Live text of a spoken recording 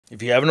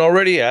If you haven't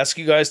already, I ask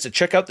you guys to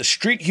check out the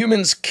Street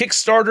Humans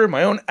Kickstarter,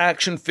 my own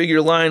action figure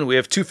line. We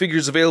have 2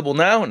 figures available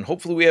now, and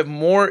hopefully we have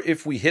more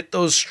if we hit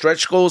those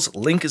stretch goals.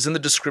 Link is in the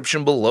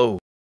description below.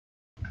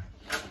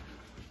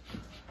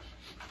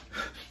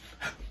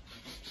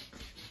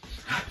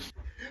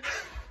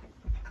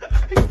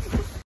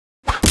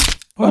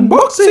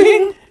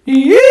 Unboxing!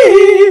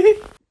 Yay!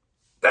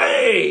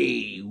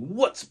 Hey!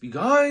 What's up, you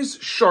guys?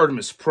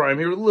 ShartimusPrime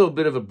here with a little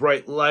bit of a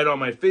bright light on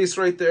my face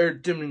right there,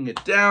 dimming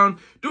it down,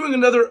 doing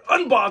another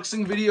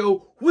unboxing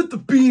video with the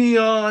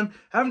beanie on.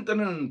 Haven't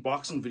done an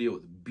unboxing video with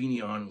the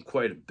beanie on in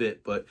quite a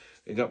bit, but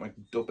I got my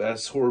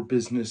dope-ass horror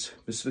business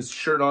Misfits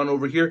shirt on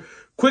over here.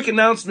 Quick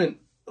announcement.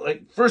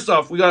 First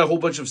off, we got a whole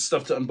bunch of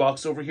stuff to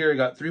unbox over here. I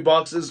got 3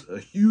 boxes, a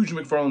huge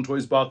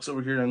McFarlaneToys box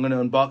over here I'm going to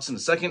unbox in a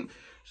second.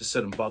 Just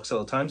said unbox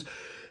all the times.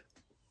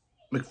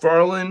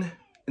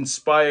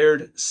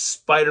 McFarlane-inspired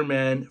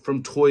Spider-Man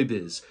from Toy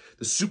Biz.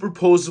 The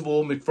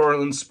superposable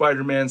McFarlane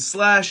Spider-Man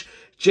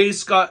 / J.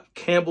 Scott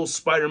Campbell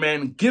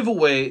Spider-Man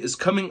giveaway is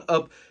coming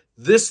up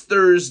this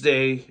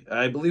Thursday,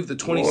 I believe the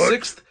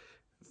 26th,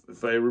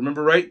 if I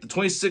remember right, the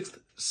 26th,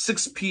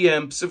 6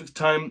 p.m. Pacific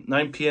time,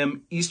 9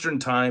 p.m. Eastern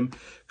time.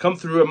 Come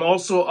through. I'm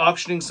also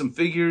auctioning some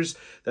figures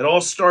that all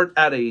start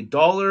at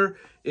 $1.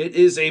 It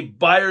is a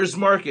buyer's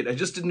market. I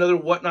just did another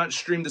Whatnot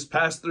stream this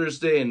past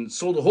Thursday and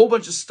sold a whole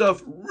bunch of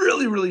stuff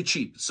really, really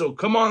cheap. So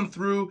come on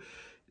through.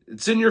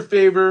 It's in your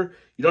favor.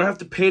 You don't have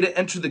to pay to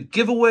enter the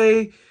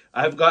giveaway.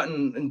 I've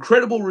gotten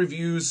incredible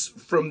reviews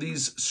from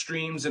these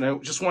streams, and I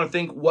just want to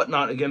thank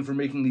Whatnot again for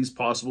making these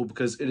possible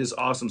because it is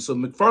awesome. So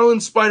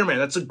McFarlane Spider-Man,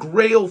 that's a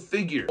grail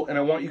figure, and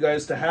I want you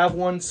guys to have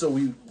one. So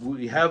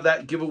we have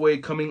that giveaway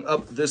coming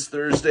up this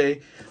Thursday.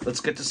 Let's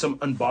get to some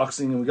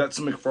unboxing, and we got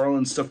some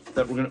McFarlane stuff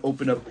that we're going to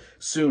open up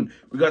soon.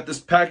 We got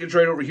this package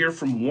right over here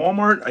from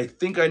Walmart. I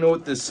think I know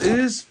what this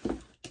is.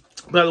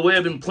 By the way,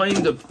 I've been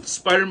playing the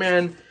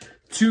Spider-Man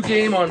 2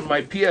 game on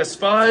my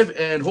PS5,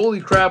 and holy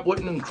crap, what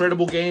an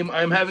incredible game.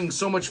 I'm having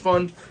so much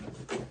fun,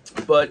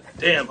 but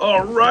damn,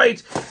 all right,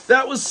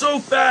 that was so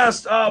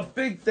fast.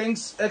 Big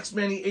thanks,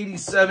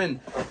 X-Manny87.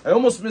 I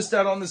almost missed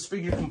out on this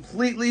figure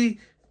completely,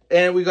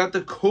 and we got the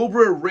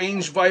Cobra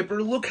Range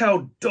Viper. Look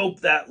how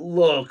dope that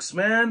looks,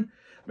 man.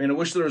 I mean, I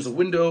wish there was a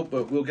window,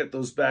 but we'll get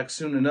those back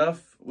soon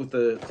enough with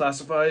the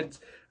classifieds.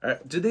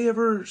 Did they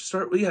ever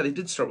start? Well, yeah, they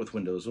did start with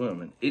Windows. Well,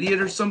 I'm an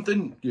idiot or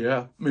something?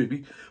 Yeah,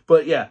 maybe.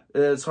 But yeah,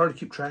 it's hard to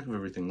keep track of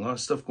everything. A lot of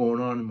stuff going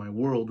on in my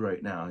world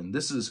right now. And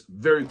this is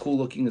very cool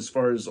looking as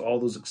far as all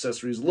those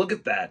accessories. Look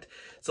at that.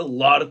 It's a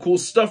lot of cool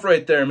stuff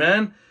right there,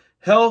 man.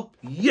 Hell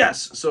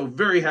yes. So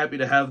very happy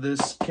to have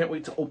this. Can't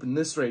wait to open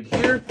this right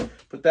here.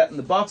 Put that in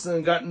the box. And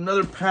then got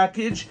another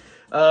package,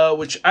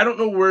 which I don't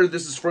know where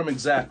this is from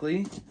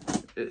exactly.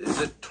 Is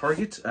it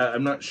Target?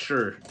 I'm not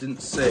sure. It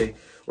didn't say.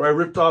 Where I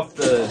ripped off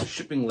the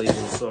shipping label,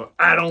 so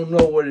I don't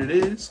know what it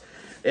is.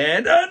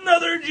 And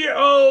another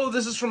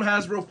this is from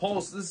Hasbro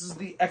Pulse. This is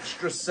the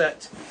extra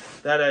set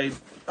that I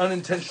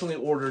unintentionally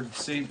ordered.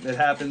 See, it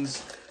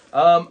happens.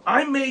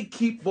 I may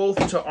keep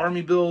both to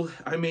Army build.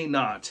 I may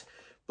not.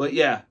 But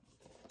yeah,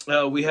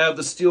 we have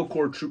the Steel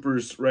Core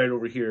Troopers right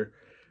over here.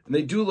 And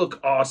they do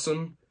look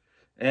awesome.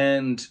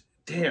 And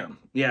damn,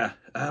 yeah,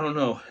 I don't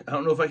know. I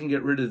don't know if I can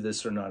get rid of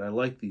this or not. I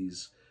like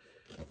these.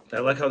 I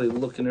like how they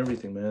look and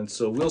everything, man.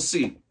 So we'll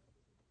see.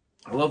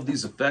 I love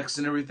these effects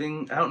and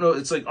everything. I don't know.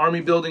 It's like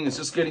army building. It's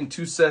just getting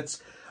 2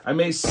 sets. I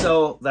may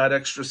sell that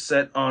extra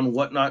set on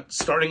Whatnot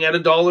starting at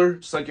 $1,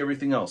 just like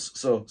everything else.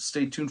 So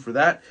stay tuned for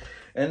that.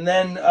 And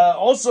then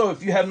also,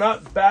 if you have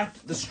not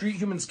backed the Street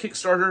Humans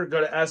Kickstarter,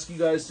 got to ask you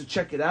guys to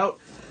check it out.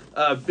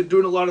 I've been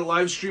doing a lot of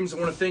live streams. I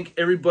want to thank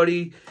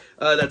everybody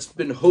that's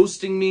been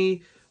hosting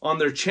me on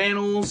their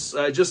channels.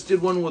 I just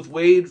did one with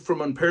Wade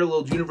from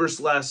Unparalleled Universe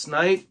last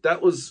night.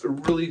 That was a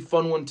really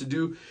fun one to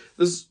do.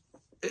 This is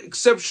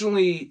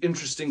exceptionally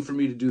interesting for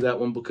me to do that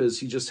one because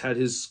he just had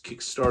his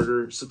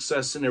Kickstarter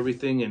success and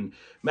everything, and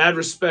mad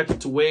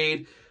respect to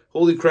Wade.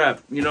 Holy crap,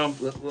 you know,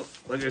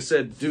 like I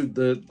said, dude,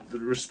 the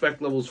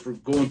respect levels for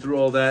going through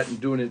all that and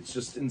doing it's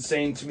just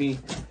insane to me.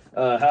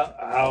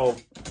 How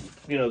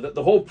you know,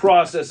 the whole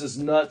process is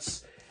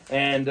nuts.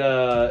 And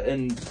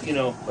you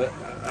know,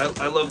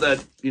 I love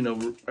that, you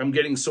know, I'm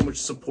getting so much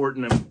support,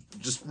 and I'm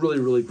just really,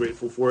 really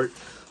grateful for it.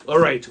 All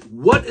right,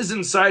 what is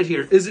inside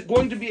here? Is it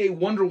going to be a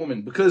Wonder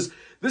Woman? Because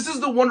this is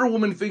the Wonder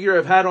Woman figure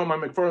I've had on my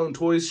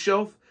McFarlaneToys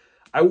shelf.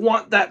 I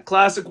want that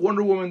classic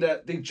Wonder Woman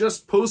that they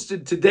just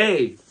posted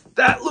today.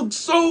 That looks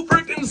so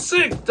freaking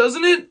sick,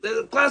 doesn't it?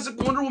 The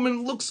classic Wonder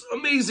Woman looks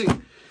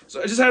amazing.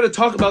 So I just had to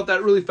talk about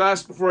that really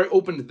fast before I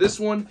opened this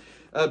one.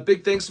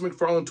 Big thanks to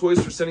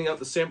McFarlaneToys for sending out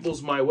the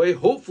samples my way.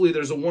 Hopefully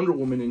there's a Wonder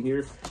Woman in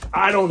here.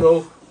 I don't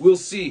know. We'll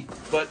see.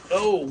 But,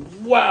 oh,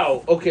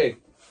 wow. Okay.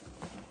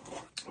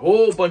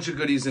 Whole bunch of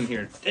goodies in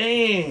here.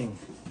 Dang.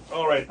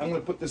 All right, I'm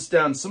going to put this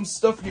down. Some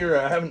stuff here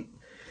I haven't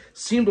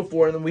seen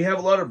before. And then we have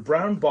a lot of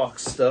brown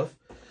box stuff.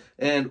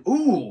 And,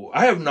 ooh,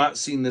 I have not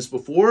seen this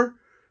before.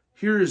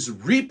 Here's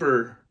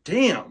Reaper.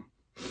 Damn.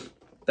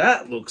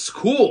 That looks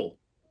cool.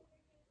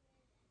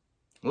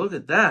 Look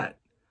at that.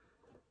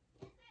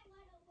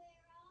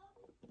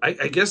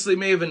 I guess they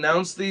may have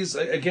announced these.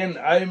 Again,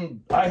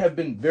 I have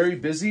been very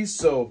busy,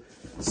 so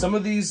some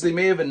of these they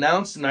may have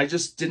announced and I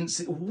just didn't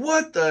see.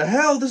 What the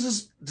hell? This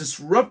is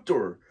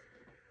Disruptor.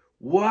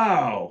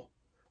 Wow.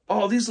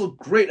 Oh, these look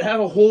great. I have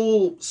a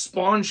whole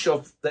Spawn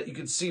shelf that you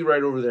can see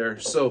right over there.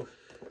 So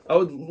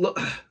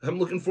I'm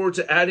looking forward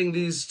to adding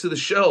these to the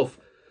shelf.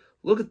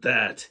 Look at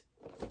that.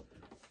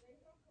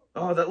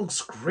 Oh, that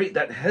looks great.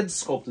 That head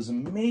sculpt is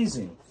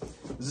amazing.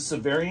 Is this a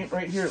variant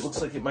right here? It looks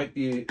like it might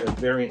be a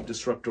variant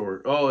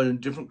Disruptor. Oh, and a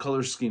different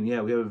color scheme. Yeah,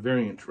 we have a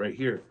variant right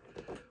here.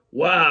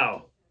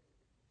 Wow.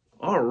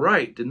 All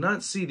right. Did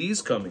not see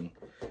these coming.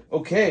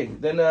 Okay,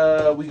 then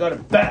we got a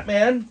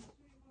Batman.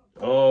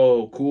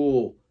 Oh,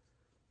 cool.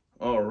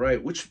 All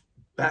right. Which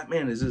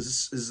Batman is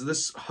this? Is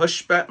this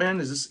Hush Batman?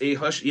 Is this a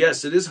Hush?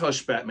 Yes, it is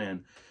Hush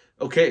Batman.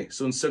 Okay,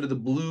 so instead of the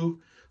blue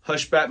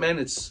Hush Batman,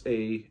 it's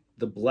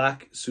the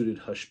black suited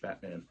Hush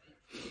Batman.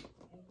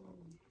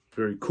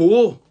 Very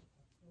cool.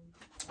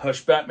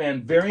 Hush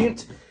Batman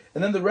variant.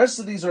 And then the rest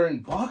of these are in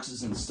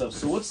boxes and stuff.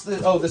 So what's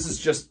the... Oh, this is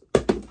just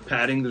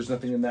padding. There's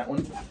nothing in that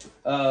one.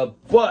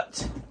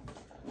 But...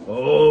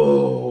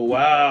 Oh,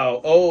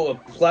 wow. Oh,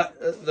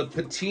 the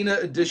Patina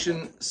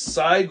Edition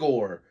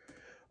Cygor.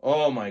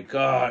 Oh, my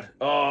God.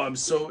 Oh, I'm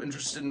so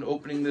interested in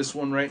opening this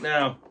one right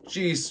now.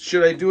 Jeez,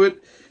 should I do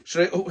it?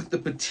 Should I open the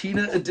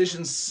Patina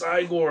Edition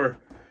Cygor?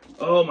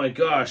 Oh, my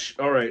gosh.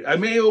 All right. I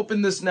may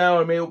open this now.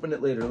 I may open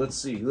it later. Let's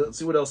see. Let's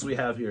see what else we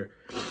have here.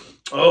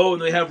 Oh,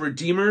 and they have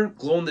Redeemer.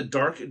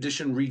 Glow-in-the-Dark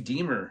Edition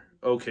Redeemer.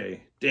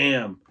 Okay.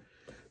 Damn.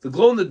 The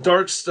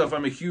glow-in-the-dark stuff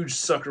I'm a huge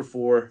sucker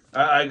for.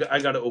 I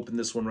got to open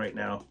this one right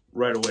now.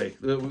 Right away.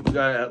 We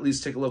got to at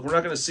least take a look. We're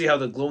not going to see how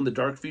the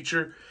glow-in-the-dark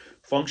feature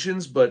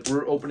functions, but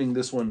we're opening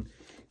this one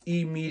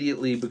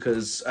immediately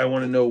because I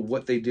want to know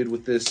what they did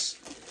with this.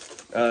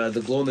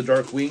 The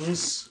glow-in-the-dark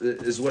wings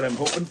is what I'm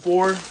hoping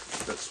for.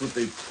 That's what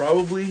they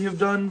probably have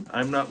done.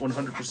 I'm not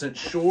 100%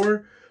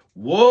 sure.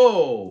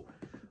 Whoa!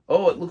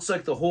 Oh, it looks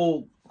like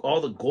all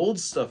the gold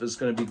stuff is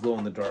going to be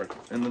glow-in-the-dark.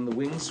 And then the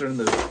wings are in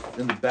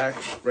the back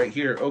right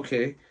here.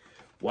 Okay.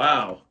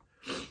 Wow.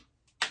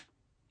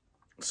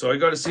 So I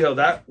got to see how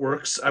that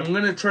works. I'm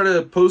going to try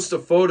to post a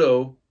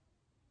photo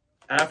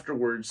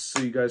afterwards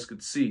so you guys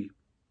could see.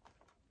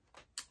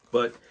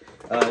 But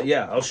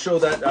yeah, I'll show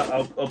that.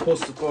 I'll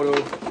post a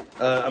photo.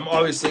 I'm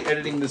obviously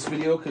editing this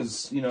video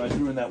because, you know, I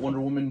threw in that Wonder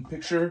Woman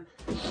picture.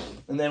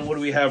 And then what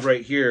do we have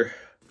right here?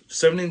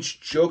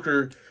 7-inch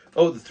Joker.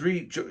 Oh, the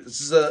 3.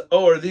 This is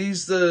are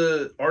these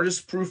the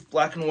artist proof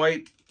black and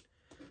white?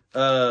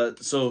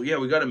 So yeah,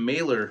 we got a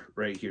mailer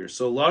right here.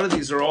 So a lot of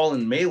these are all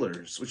in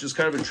mailers, which is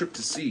kind of a trip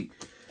to see.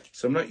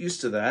 So I'm not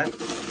used to that.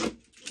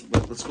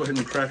 But let's go ahead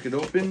and crack it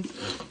open.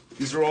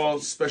 These are all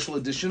special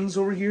editions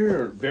over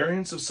here, or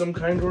variants of some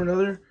kind or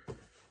another.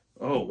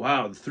 Oh,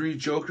 wow. The 3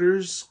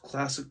 Jokers,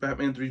 classic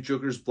Batman 3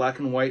 Jokers, black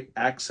and white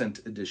accent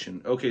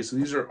edition. Okay, so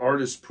these are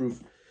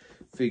artist-proof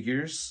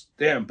figures.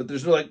 Damn, but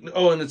there's no like...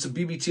 Oh, and it's a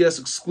BBTS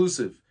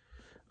exclusive.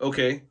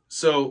 Okay,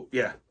 so,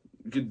 yeah.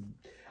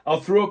 I'll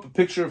throw up a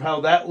picture of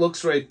how that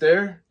looks right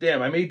there.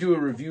 Damn, I may do a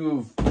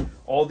review of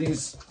all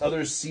these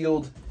other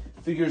sealed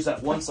figures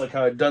at once, like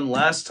how I'd done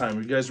last time.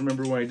 You guys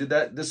remember when I did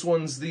that? This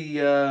one's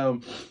the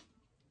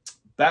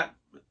Bat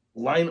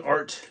Line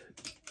Art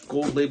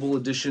Gold Label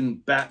Edition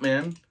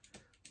Batman.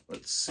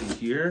 Let's see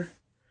here.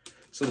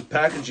 So the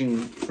packaging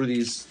for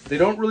these, they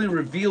don't really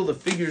reveal the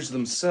figures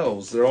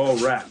themselves. They're all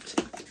wrapped,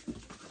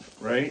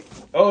 right?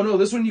 Oh, no,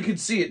 this one you can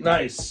see it.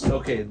 Nice.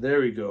 Okay,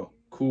 there we go.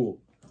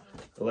 Cool.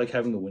 I like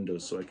having the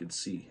windows so I could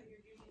see.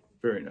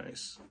 Very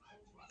nice.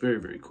 Very,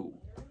 very cool.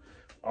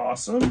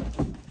 Awesome.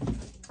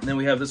 And then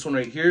we have this one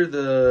right here,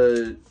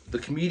 the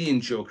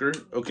Comedian Joker.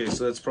 Okay,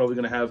 so that's probably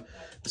going to have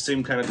the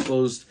same kind of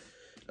closed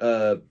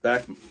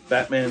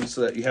Batman,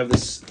 so that you have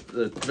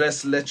the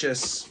Tres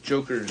Leches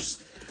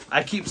Jokers.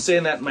 I keep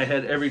saying that in my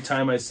head every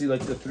time I see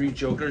like the 3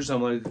 Jokers.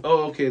 I'm like,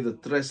 oh, okay, the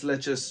Tres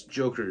Leches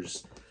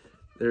Jokers.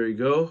 There you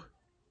go.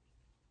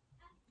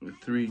 The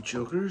 3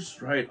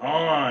 Jokers, right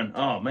on.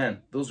 Oh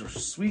man, those are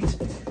sweet.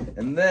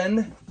 And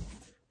then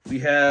we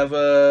have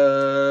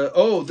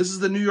oh, this is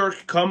the New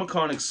York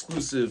Comic-Con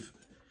exclusive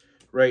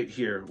right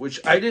here, which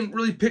I didn't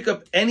really pick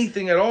up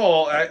anything at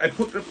all. I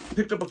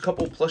picked up a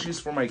couple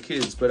plushies for my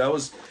kids, but I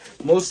was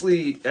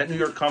mostly at New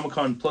York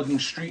Comic-Con plugging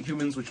Street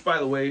Humans, which, by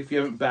the way, if you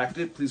haven't backed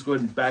it, please go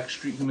ahead and back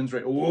Street Humans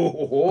right.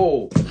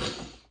 Whoa,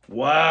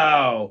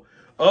 wow.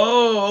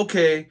 Oh,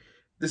 okay.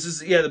 This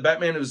is, yeah, the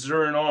Batman of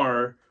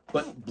Zur-En-Arrh,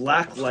 but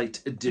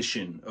Blacklight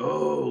edition.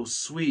 Oh,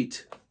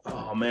 sweet.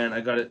 Oh man, I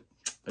gotta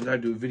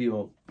do a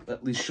video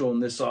at least showing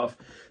this off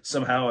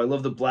somehow. I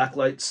love the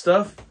Blacklight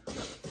stuff.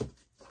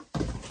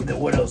 And then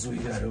what else we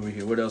got over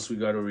here? What else we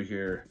got over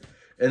here?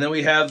 And then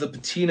we have the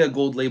Patina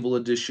Gold Label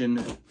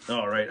Edition.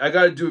 All right, I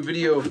got to do a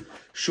video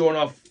showing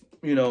off,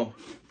 you know,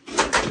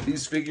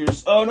 these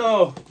figures. Oh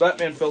no,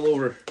 Batman fell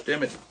over.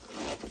 Damn it.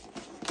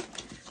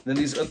 Then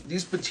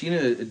these Patina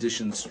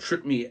editions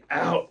trip me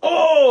out.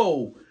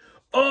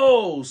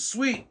 Oh,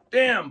 sweet.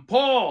 Damn,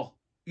 Paul.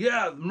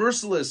 Yeah,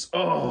 Merciless.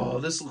 Oh,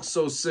 this looks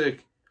so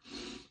sick.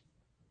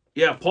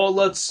 Yeah, Paul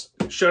Lutz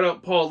Shout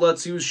out Paul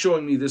Lutz. He was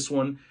showing me this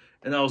one,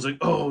 and I was like,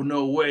 oh,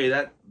 no way.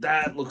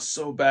 That looks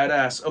so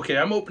badass. Okay,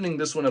 I'm opening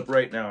this one up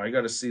right now. I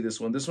got to see this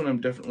one. This one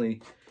I'm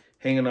definitely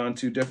hanging on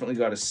to. Definitely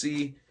got to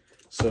see.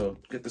 So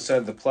get this out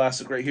of the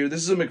plastic right here.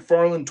 This is a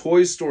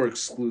McFarlaneToys store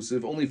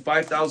exclusive. Only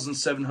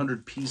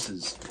 5,700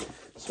 pieces.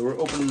 So we're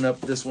opening up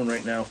this one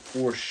right now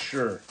for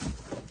sure.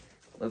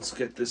 Let's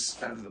get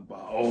this out of the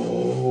box.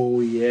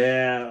 Oh,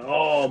 yeah.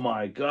 Oh,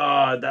 my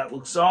God. That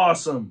looks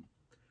awesome.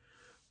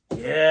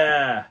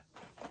 Yeah.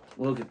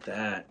 Look at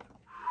that.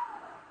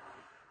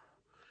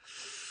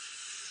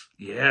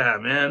 Yeah,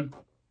 man.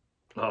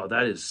 Oh,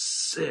 that is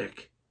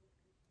sick.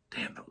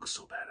 Damn, that looks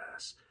so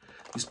badass.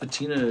 These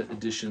patina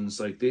editions,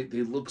 like they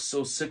look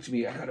so sick to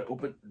me. I gotta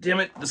open.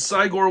 Damn it, the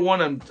Cygor one.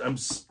 I'm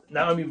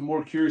even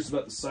more curious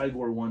about the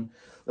Cygor one.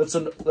 Let's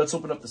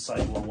open up the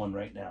Cygor one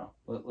right now.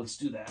 Let's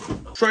do that.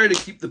 Try to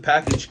keep the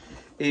package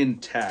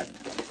intact.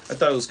 I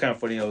thought it was kind of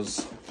funny. I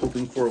was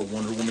hoping for a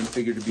Wonder Woman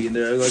figure to be in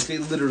there. Like they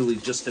literally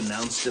just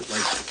announced it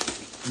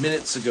like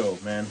minutes ago,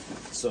 man.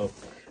 So,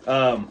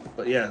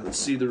 but yeah, let's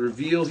see the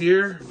reveal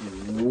here.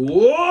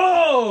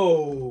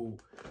 Whoa!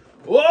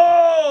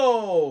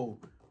 Whoa!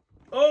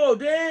 Oh,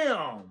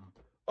 damn.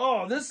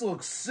 Oh, this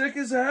looks sick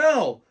as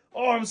hell.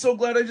 Oh, I'm so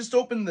glad I just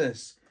opened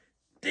this.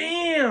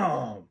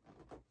 Damn.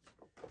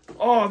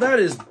 Oh, that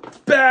is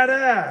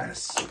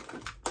badass.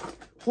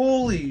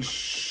 Holy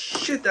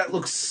shit, that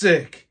looks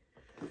sick.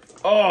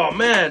 Oh,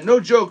 man,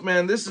 no joke,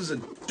 man. This is a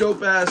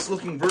dope-ass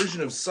looking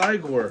version of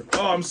Cygor.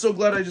 Oh, I'm so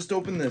glad I just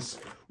opened this.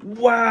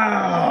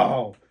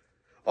 Wow.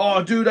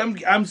 Oh, dude,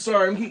 I'm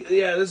sorry.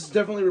 Yeah, this is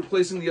definitely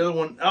replacing the other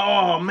one.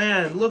 Oh,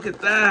 man, look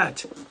at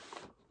that.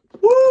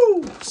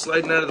 Woo!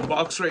 Sliding out of the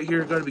box right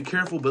here. Gotta be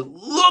careful, but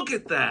look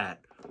at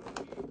that.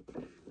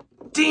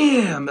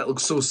 Damn, that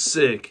looks so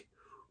sick.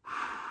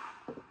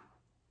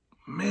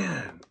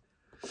 Man.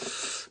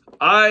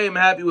 I am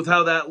happy with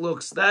how that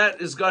looks.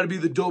 That has got to be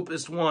the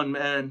dopest one,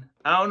 man.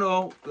 I don't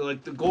know.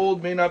 Like, the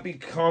gold may not be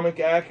comic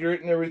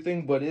accurate and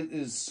everything, but it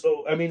is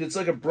so... I mean, it's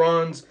like a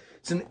bronze.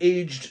 It's an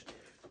aged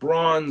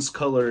bronze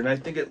color, and I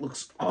think it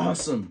looks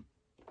awesome.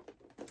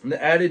 And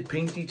the added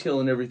paint detail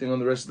and everything on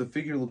the rest of the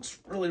figure looks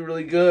really,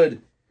 really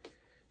good.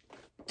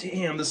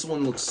 Damn, this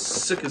one looks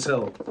sick as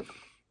hell.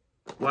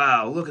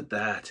 Wow, look at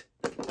that.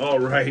 All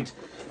right.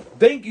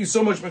 Thank you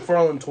so much,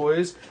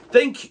 McFarlaneToys.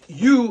 Thank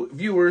you,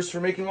 viewers, for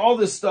making all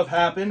this stuff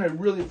happen. I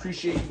really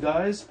appreciate you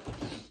guys.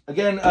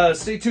 Again,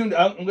 stay tuned.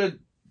 I'm going to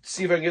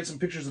see if I can get some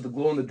pictures of the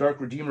glow-in-the-dark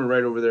Redeemer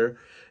right over there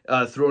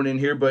thrown in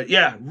here. But,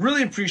 yeah,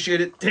 really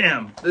appreciate it.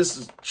 Damn,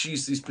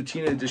 these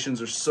patina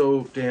editions are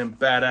so damn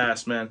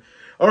badass, man.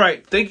 All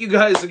right, thank you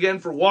guys again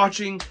for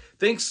watching.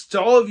 Thanks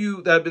to all of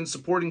you that have been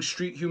supporting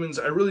Street Humans.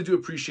 I really do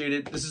appreciate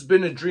it. This has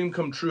been a dream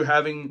come true,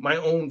 having my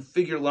own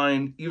figure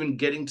line, even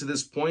getting to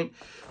this point.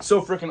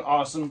 So freaking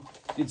awesome.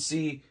 You can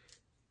see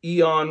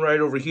Eon right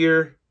over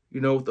here,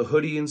 you know, with the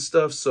hoodie and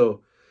stuff.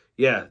 So,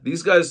 yeah,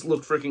 these guys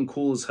look freaking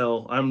cool as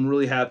hell. I'm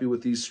really happy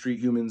with these Street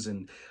Humans,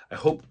 and I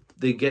hope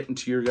they get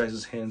into your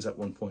guys' hands at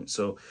one point.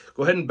 So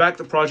go ahead and back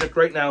the project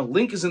right now.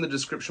 Link is in the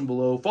description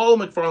below. Follow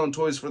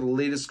McFarlaneToys for the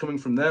latest coming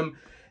from them.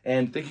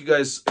 And thank you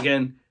guys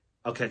again.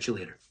 I'll catch you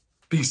later.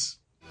 Peace.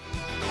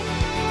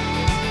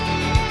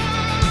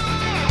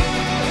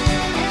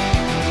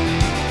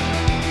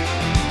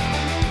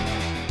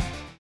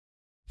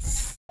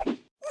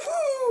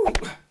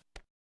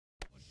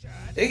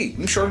 Hey,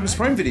 new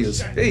ShartimusPrime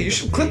videos. Hey, you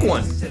should click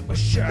one.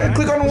 Yeah,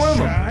 click on one of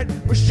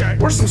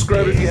them. Or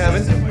subscribe if you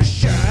haven't.